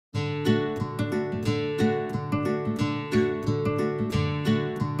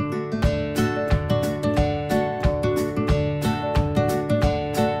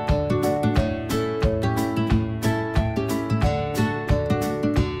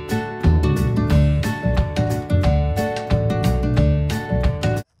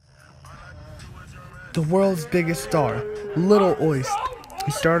the world's biggest star, Little Oist.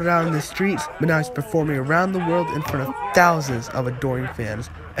 He started out in the streets, but now he's performing around the world in front of thousands of adoring fans.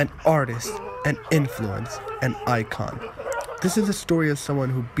 An artist, an influence, an icon. This is the story of someone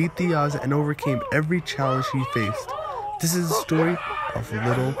who beat the odds and overcame every challenge he faced. This is the story of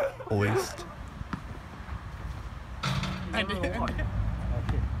Little Oist.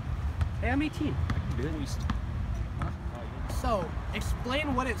 Hey, I'm 18. So,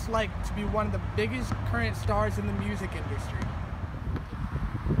 explain what it's like to be one of the biggest current stars in the music industry.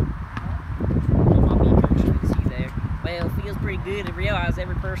 Well, it feels pretty good to realize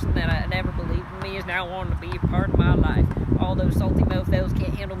every person that I never believed in me is now wanting to be a part of my life. All those salty mofos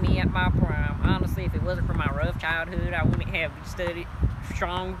can't handle me at my prime. Honestly, if it wasn't for my rough childhood, I wouldn't have studied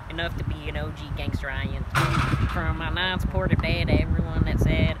strong enough to be an OG gangster I am. From my non-supportive dad to everyone that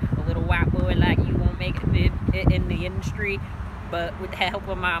said a little white boy like you won't make it in the industry, but with the help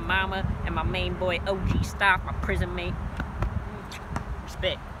of my mama and my main boy OG Stock, my prison mate,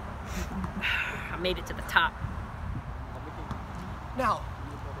 respect. I made it to the top. Now,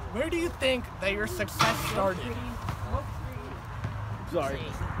 where do you think that your success started? Sorry.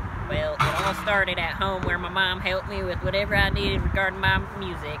 Well, it all started at home where my mom helped me with whatever I needed regarding my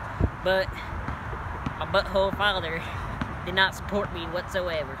music, but my butthole father did not support me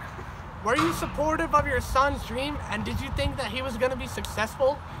whatsoever. Were you supportive of your son's dream, and did you think that he was going to be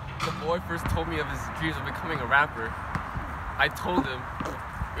successful? The boy first told me of his dreams of becoming a rapper. I told him,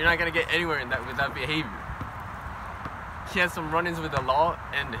 you're not going to get anywhere with that behavior. He had some run-ins with the law,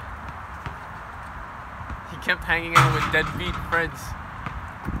 and he kept hanging out with deadbeat friends.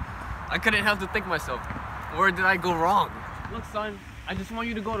 I couldn't help to think myself, where did I go wrong? Look, son, I just want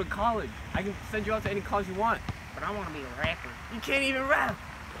you to go to college. I can send you out to any college you want. But I want to be a rapper. You can't even rap.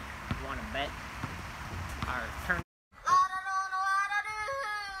 You want to bet? Or turn.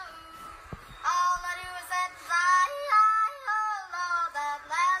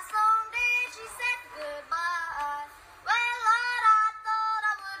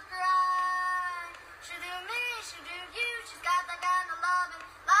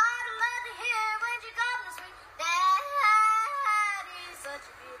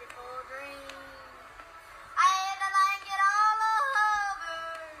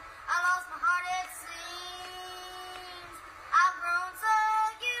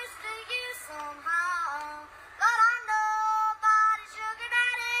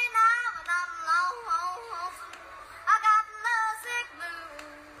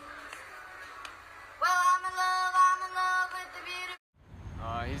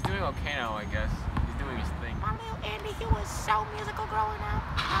 He's doing okay now, I guess. He's doing his thing. My little Andy, he was so musical growing up.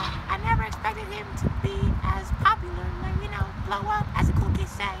 I never expected him to be as popular, like, you know, blow up, as the cool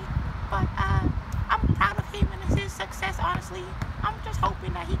kids say. But I'm proud of him and his success, honestly. I'm just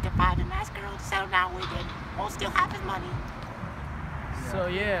hoping that he can find a nice girl to settle down with and won't still have his money. So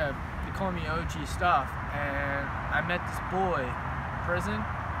yeah, they call me OG Stuff, and I met this boy in prison.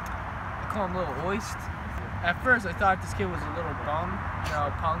 I call him Little Oist. At first I thought this kid was a little bum, you know,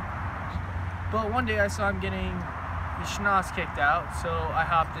 punk. But one day I saw him getting his schnoz kicked out, so I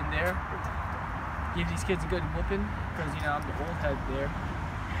hopped in there, gave these kids a good whooping, because, you know, I'm the old head there.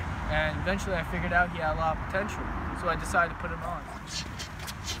 And eventually I figured out he had a lot of potential, so I decided to put him on.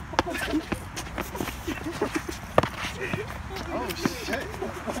 Oh shit!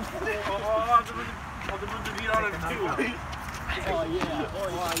 Oh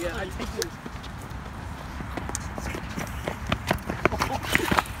yeah, I take this.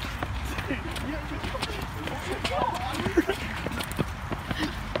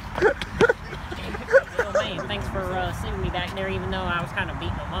 Oh man, thanks for sitting me back there even though I was kind of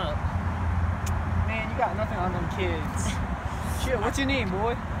beating them up. Man, you got nothing on them kids. Shit, what's your name,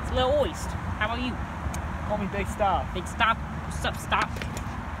 boy? It's Lil Oist. How about you? Call me Big Stop. Big Stop. What's up, Stop?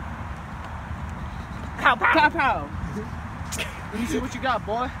 Pow, pow. Pow, pow. Let me see what you got,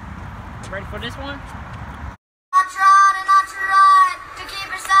 boy. Ready for this one? I tried to keep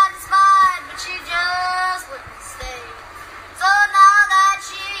her satisfied, but she just wouldn't stay. So now that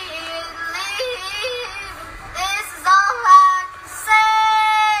she is leaving, this is all I can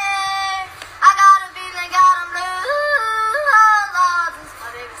say. I got a feeling, got 'em blue, oh Lord, since my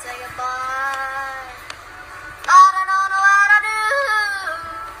baby said goodbye. Lord, I don't know what I do.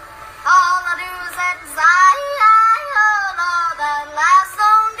 All I do is set aside. Oh Lord, that last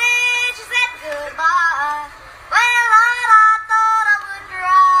song did, she said goodbye. Well, Lord, I thought I would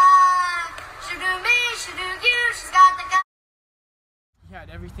try. She do me, she do you, she's got the guy. He had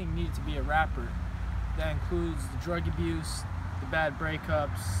everything needed to be a rapper. That includes the drug abuse, the bad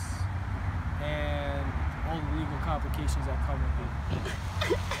breakups, and all the legal complications that come with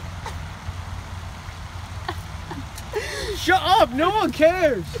it. Shut up! No one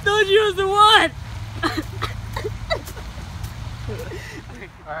cares! I told you I was the one!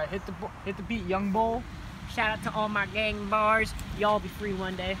 Alright, hit the beat, young bull. Shout out to all my gang bars. Y'all be free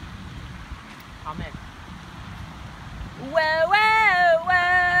one day. Amen. Whoa, whoa,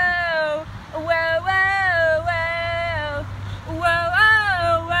 whoa. Whoa, whoa, whoa. Whoa,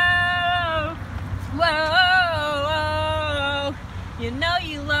 whoa, whoa. Whoa, whoa. You know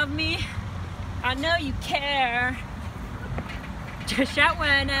you love me. I know you care. Just shout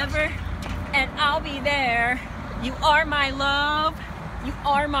whenever, and I'll be there. You are my love. You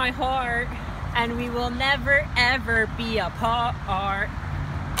are my heart. And we will never ever be apart.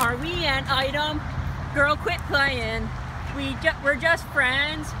 Are we an item? Girl, quit playing. We're just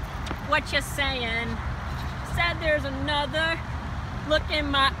friends. What you saying? Said there's another. Look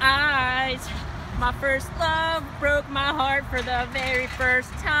in my eyes. My first love broke my heart for the very first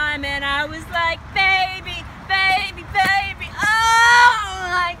time, and I was like, baby, baby, baby, oh,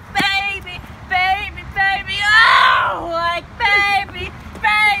 like